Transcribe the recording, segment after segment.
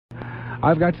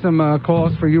I've got some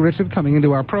calls for you, Richard, coming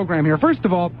into our program here. First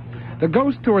of all, the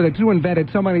ghost tour that you invented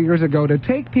so many years ago to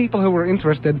take people who were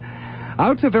interested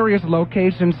out to various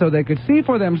locations so they could see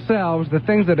for themselves the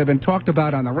things that have been talked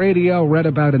about on the radio, read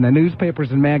about in the newspapers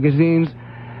and magazines.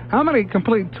 How many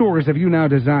complete tours have you now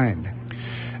designed?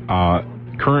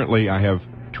 Currently, I have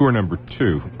tour number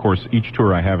 2. Of course, each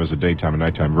tour I have is a daytime and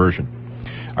nighttime version.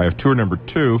 I have tour number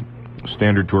 2,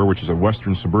 standard tour, which is a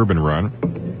western suburban run.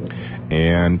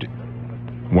 And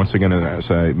once again, as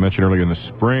I mentioned earlier, in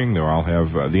the spring, though, I'll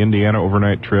have the Indiana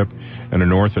overnight trip and a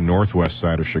north and northwest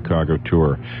side of Chicago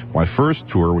tour. My first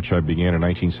tour, which I began in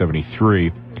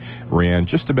 1973, ran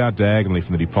just about diagonally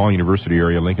from the DePaul University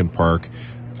area, Lincoln Park,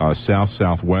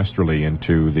 southwesterly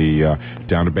into the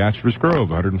down to Bachelors Grove,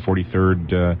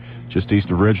 143rd, just east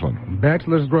of Ridgeland.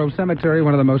 Bachelors Grove Cemetery,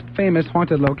 one of the most famous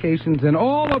haunted locations in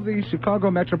all of the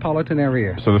Chicago metropolitan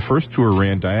area. So the first tour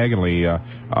ran diagonally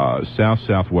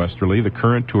southwesterly. The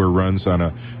current tour runs on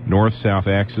a north-south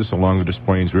axis along the Des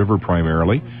Plaines River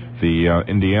primarily. The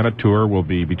Indiana tour will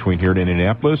be between here and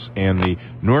Indianapolis, and the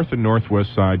north and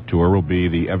northwest side tour will be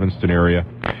the Evanston area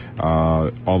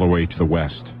all the way to the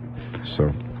west.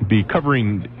 So be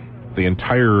covering the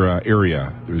entire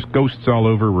area. There's ghosts all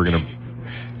over. We're going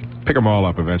to pick them all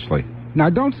up eventually. Now,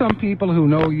 don't some people who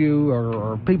know you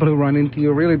or people who run into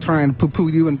you really try and poo-poo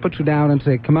you and put you down and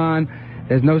say, come on,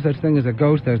 there's no such thing as a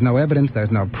ghost, there's no evidence,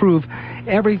 there's no proof,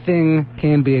 everything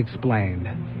can be explained?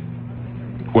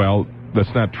 Well,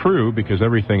 that's not true, because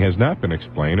everything has not been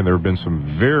explained, and there have been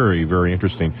some very, very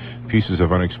interesting pieces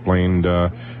of unexplained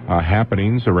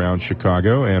happenings around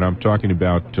Chicago, and I'm talking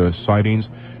about sightings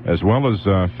as well as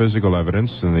physical evidence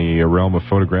in the realm of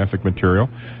photographic material,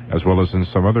 as well as in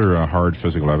some other hard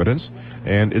physical evidence,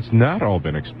 and it's not all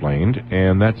been explained,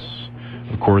 and that's,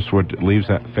 of course, what leaves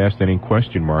that fascinating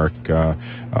question mark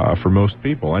for most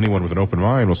people. Anyone with an open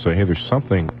mind will say, hey, there's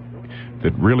something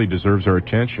that really deserves our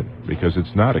attention, because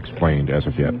it's not explained as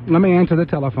of yet. Let me answer the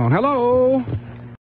telephone. Hello?